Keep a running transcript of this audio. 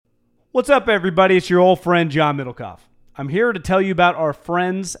What's up, everybody? It's your old friend, John Middlecoff. I'm here to tell you about our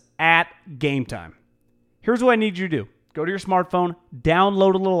friends at Game Time. Here's what I need you to do. Go to your smartphone,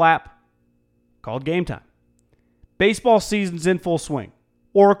 download a little app called Game Time. Baseball season's in full swing.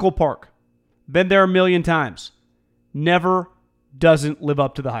 Oracle Park. Been there a million times. Never doesn't live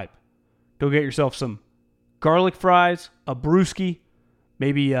up to the hype. Go get yourself some garlic fries, a brewski,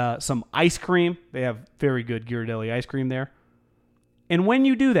 maybe some ice cream. They have very good Ghirardelli ice cream there. And when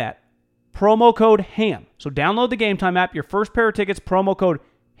you do that, promo code HAM. So download the Game Time app. Your first pair of tickets, promo code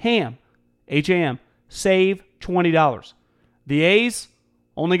HAM, H-A-M, save $20. The A's,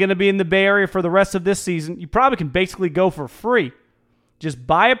 only going to be in the Bay Area for the rest of this season. You probably can basically go for free. Just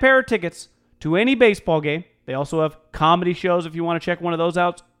buy a pair of tickets to any baseball game. They also have comedy shows if you want to check one of those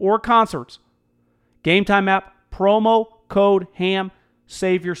out, or concerts. Game Time app, promo code HAM,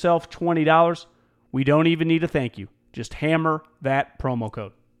 save yourself $20. We don't even need a thank you. Just hammer that promo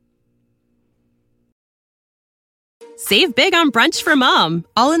code. Save big on brunch for mom,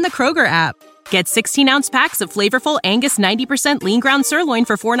 all in the Kroger app. Get 16-ounce packs of flavorful Angus 90% lean ground sirloin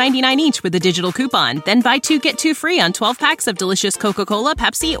for $4.99 each with a digital coupon. Then buy 2, get 2 free on 12 packs of delicious Coca-Cola,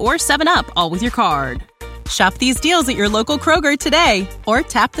 Pepsi, or 7-Up, all with your card. Shop these deals at your local Kroger today, or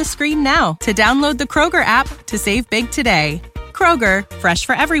tap the screen now to download the Kroger app to save big today. Kroger, fresh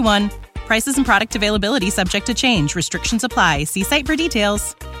for everyone. Prices and product availability subject to change. Restrictions apply. See site for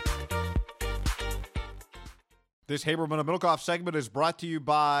details. This Haberman and Middlecoff segment is brought to you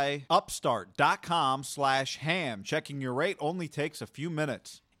by Upstart.com/ham. Checking your rate only takes a few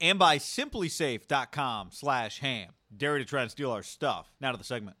minutes. And by SimpliSafe.com/ham. Dare to try and steal our stuff. Now to the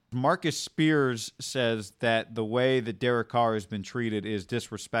segment. Marcus Spears says that the way that Derek Carr has been treated is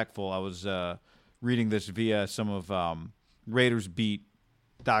disrespectful. I was reading this via some of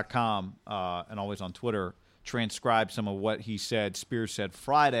RaidersBeat.com and always on Twitter, transcribed some of what he said. Spears said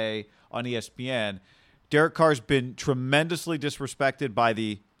Friday on ESPN. Derek Carr's been tremendously disrespected by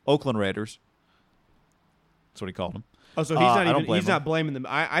the Oakland Raiders. That's what he called them. Oh, so he's not blaming them.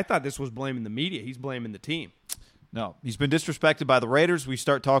 I thought this was blaming the media. He's blaming the team. No, he's been disrespected by the Raiders. We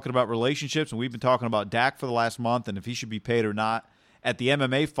start talking about relationships, and we've been talking about Dak for the last month and if he should be paid or not. At the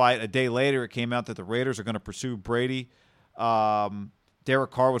MMA fight, a day later, it came out that the Raiders are going to pursue Brady.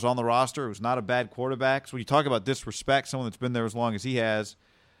 Derek Carr was on the roster. It was not a bad quarterback. So when you talk about disrespect, someone that's been there as long as he has,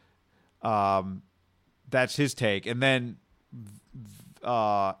 that's his take. And then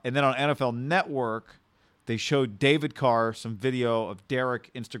on NFL Network, they showed David Carr some video of Derek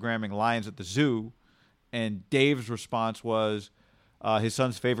Instagramming lions at the zoo, and Dave's response was his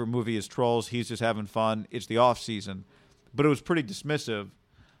son's favorite movie is Trolls. He's just having fun. It's the off season. But it was pretty dismissive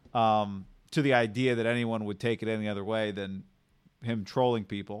to the idea that anyone would take it any other way than him trolling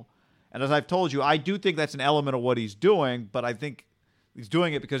people. And as I've told you, I do think that's an element of what he's doing, but I think he's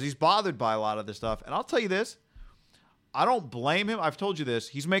doing it because he's bothered by a lot of this stuff. And I'll tell you this, I don't blame him. I've told you this.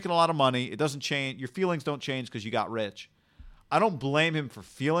 He's making a lot of money. It doesn't change. Your feelings don't change because you got rich. I don't blame him for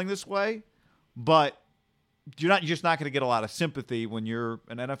feeling this way, but you're just not going to get a lot of sympathy when you're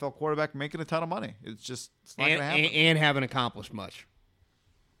an NFL quarterback making a ton of money. It's not going to happen. And haven't accomplished much.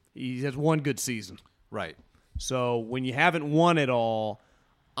 He has one good season. Right. So when you haven't won it all,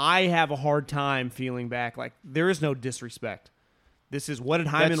 I have a hard time feeling back like there is no disrespect. This is what did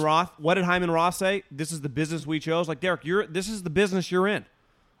Hyman Roth say? This is the business we chose. Like, Derek, this is the business you're in.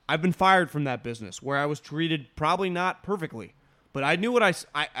 I've been fired from that business where I was treated probably not perfectly. But I knew what I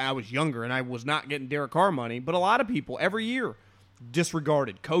was younger, and I was not getting Derek Carr money. But a lot of people every year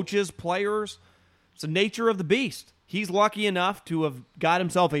disregarded coaches, players. It's the nature of the beast. He's lucky enough to have got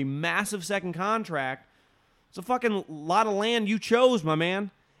himself a massive second contract. It's a fucking lot of land you chose, my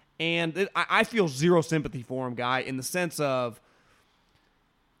man. And I feel zero sympathy for him, guy, in the sense of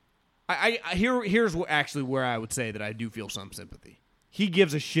here's actually where I would say that I do feel some sympathy. He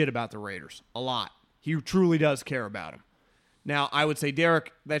gives a shit about the Raiders a lot. He truly does care about them. Now, I would say,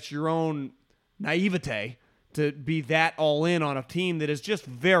 Derek, that's your own naivete to be that all in on a team that is just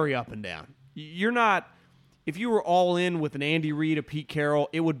very up and down. You're not, if you were all in with an Andy Reid, a Pete Carroll,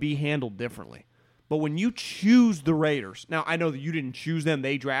 it would be handled differently. But when you choose the Raiders, now I know that you didn't choose them,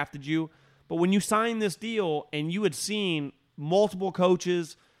 they drafted you, but when you signed this deal and you had seen multiple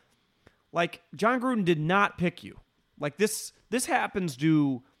coaches, like John Gruden did not pick you. Like this happens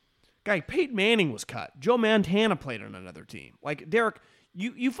to... Guy, Peyton Manning was cut. Joe Montana played on another team. Like, Derek,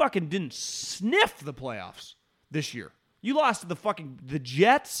 you fucking didn't sniff the playoffs this year. You lost to the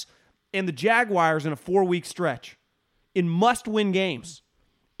Jets and the Jaguars in a 4-week stretch in must-win games.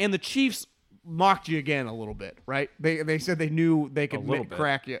 And the Chiefs mocked you again a little bit, right? They said they knew they could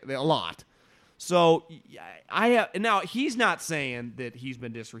crack you a lot. So now he's not saying that he's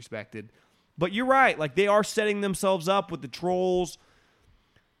been disrespected, but you're right. Like, they are setting themselves up with the trolls.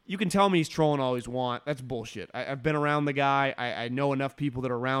 You can tell me he's trolling all he's want. That's bullshit. I've been around the guy. I know enough people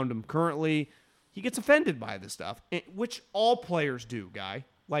that are around him currently. He gets offended by this stuff, which all players do, guy.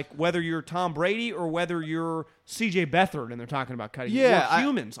 Like, whether you're Tom Brady or whether you're C.J. Beathard and they're talking about cutting. Yeah, we're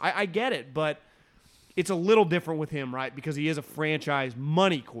humans. I get it, but it's a little different with him, right? Because he is a franchise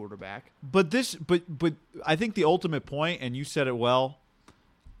money quarterback. But I think the ultimate point, and you said it well,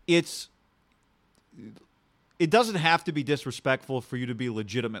 it doesn't have to be disrespectful for you to be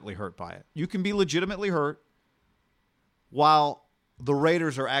legitimately hurt by it. You can be legitimately hurt while the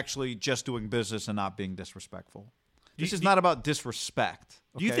Raiders are actually just doing business and not being disrespectful. This is not about disrespect.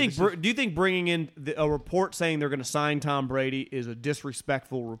 Do you think bringing in a report saying they're going to sign Tom Brady is a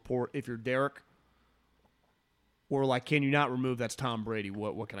disrespectful report if you're Derek? Or, like, can you not remove that's Tom Brady?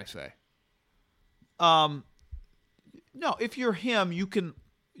 What can I say? No, if you're him, you can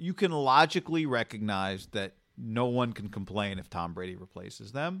logically recognize that no one can complain if Tom Brady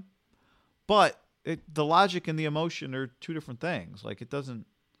replaces them. But the logic and the emotion are two different things. Like, it doesn't.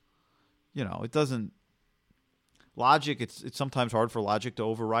 Logic, it's sometimes hard for logic to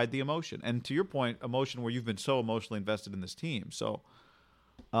override the emotion. And to your point, emotion where you've been so emotionally invested in this team. So,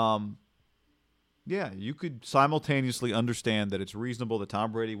 yeah, you could simultaneously understand that it's reasonable that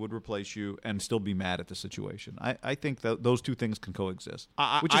Tom Brady would replace you and still be mad at the situation. I think that those two things can coexist,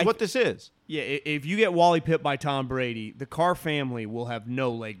 which is what this is. Yeah, if you get Wally pipped by Tom Brady, the Carr family will have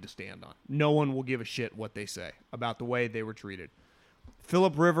no leg to stand on. No one will give a shit what they say about the way they were treated.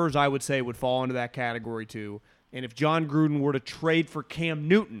 Phillip Rivers, I would say, would fall into that category too. And if John Gruden were to trade for Cam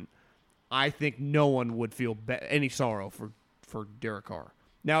Newton, I think no one would feel any sorrow for Derek Carr.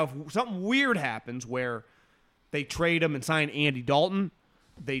 Now, if something weird happens where they trade him and sign Andy Dalton,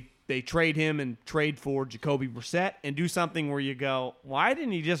 they trade him and trade for Jacoby Brissett and do something where you go, why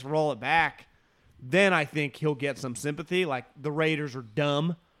didn't he just roll it back? Then I think he'll get some sympathy, like the Raiders are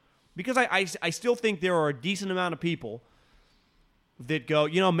dumb. Because I still think there are a decent amount of people that go,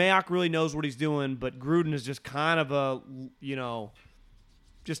 Mayock really knows what he's doing, but Gruden is just kind of a,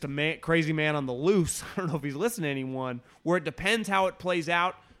 just a crazy man on the loose. I don't know if he's listening to anyone, where it depends how it plays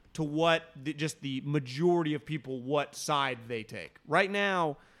out to what just the majority of people, what side they take. Right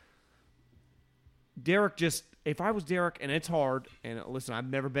now, Derek if I was Derek, and it's hard, and listen, I've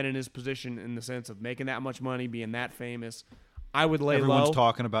never been in his position in the sense of making that much money, being that famous, I would lay low. Everyone's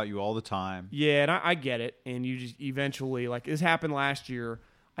talking about you all the time. Yeah, and I get it. And you just eventually, like, this happened last year.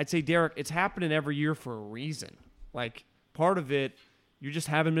 I'd say, Derek, it's happening every year for a reason. Like, part of it, you just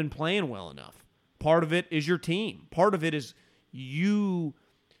haven't been playing well enough. Part of it is your team. Part of it is you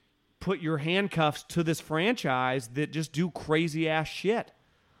put your handcuffs to this franchise that just do crazy-ass shit.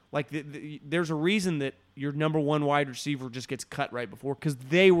 Like, there's a reason that your number one wide receiver just gets cut right before, because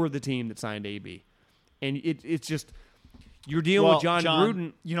they were the team that signed AB. And it's just... You're dealing with John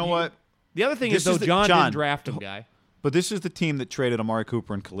Gruden. You know what? The other thing is, though, John didn't draft him, guy. But this is the team that traded Amari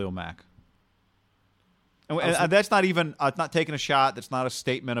Cooper and Khalil Mack. And that's not even not taking a shot. That's not a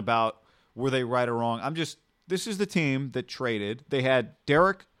statement about were they right or wrong. This is the team that traded. They had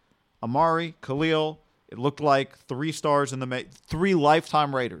Derek, Amari, Khalil. It looked like 3 stars in the 3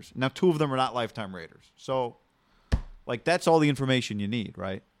 lifetime Raiders. Now 2 of them are not lifetime Raiders. So, like, that's all the information you need,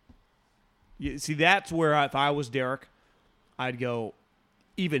 right? Yeah, see, that's where if I was Derek, I'd go,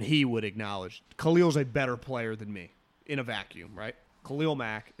 even he would acknowledge Khalil's a better player than me in a vacuum, right? Khalil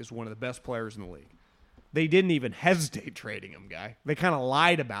Mack is one of the best players in the league. They didn't even hesitate trading him, guy. They kind of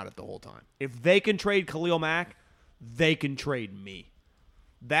lied about it the whole time. If they can trade Khalil Mack, they can trade me.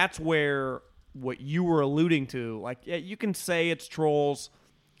 That's where what you were alluding to, like, yeah, you can say it's trolls.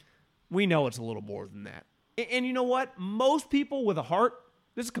 We know it's a little more than that. And you know what? Most people with a heart,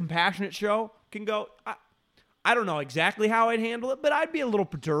 this is a compassionate show, can go, I don't know exactly how I'd handle it, but I'd be a little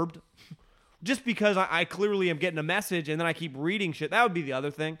perturbed just because I clearly am getting a message and then I keep reading shit. That would be the other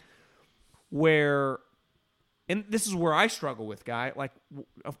thing where, and this is where I struggle with, guy. Like,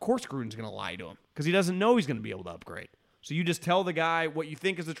 of course Gruden's going to lie to him because he doesn't know he's going to be able to upgrade. So you just tell the guy what you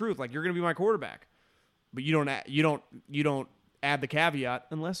think is the truth. Like, you're going to be my quarterback, but you don't add the caveat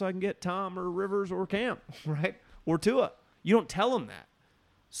unless I can get Tom or Rivers or Cam, right? Or Tua. You don't tell him that.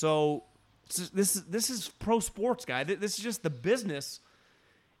 So this is pro sports, guy. This is just the business.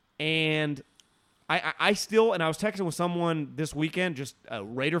 And I still, and I was texting with someone this weekend, just a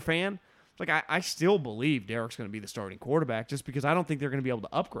Raider fan. Like, I still believe Derek's going to be the starting quarterback just because I don't think they're going to be able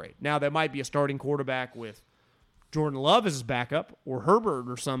to upgrade. Now, that might be a starting quarterback with Jordan Love as his backup or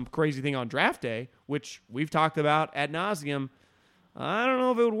Herbert or some crazy thing on draft day, which we've talked about ad nauseum. I don't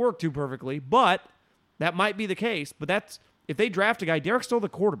know if it would work too perfectly, but that might be the case. But that's if they draft a guy, Derek's still the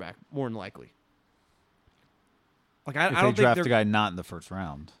quarterback, more than likely. Like I don't think draft a guy not in the first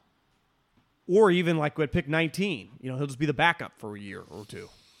round, or even like at pick 19, he'll just be the backup for a year or two.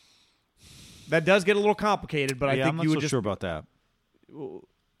 That does get a little complicated, but I think I'm not you would so just sure about that.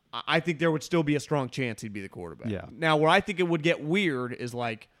 I think there would still be a strong chance he'd be the quarterback. Yeah. Now, where I think it would get weird is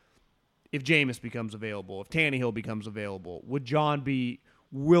like if Jameis becomes available, if Tannehill becomes available, would John be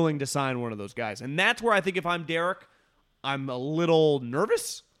willing to sign one of those guys? And that's where I think if I'm Derek, I'm a little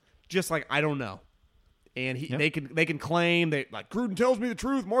nervous. Just like I don't know. And they can claim like Gruden tells me the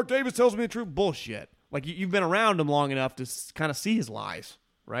truth, Mark Davis tells me the truth. Bullshit. Like you've been around him long enough to kind of see his lies,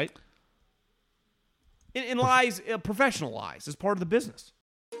 right? And lies, professional lies, is part of the business.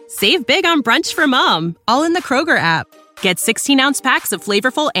 Save big on brunch for mom, all in the Kroger app. Get 16-ounce packs of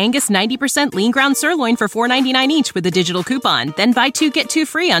flavorful Angus 90% lean ground sirloin for $4.99 each with a digital coupon. Then buy 2, get 2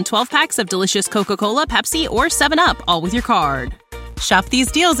 free on 12 packs of delicious Coca-Cola, Pepsi, or 7-Up, all with your card. Shop these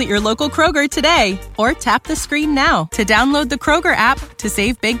deals at your local Kroger today, or tap the screen now to download the Kroger app to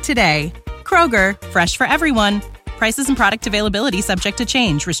save big today. Kroger, fresh for everyone. Prices and product availability subject to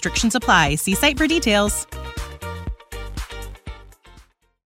change. Restrictions apply. See site for details.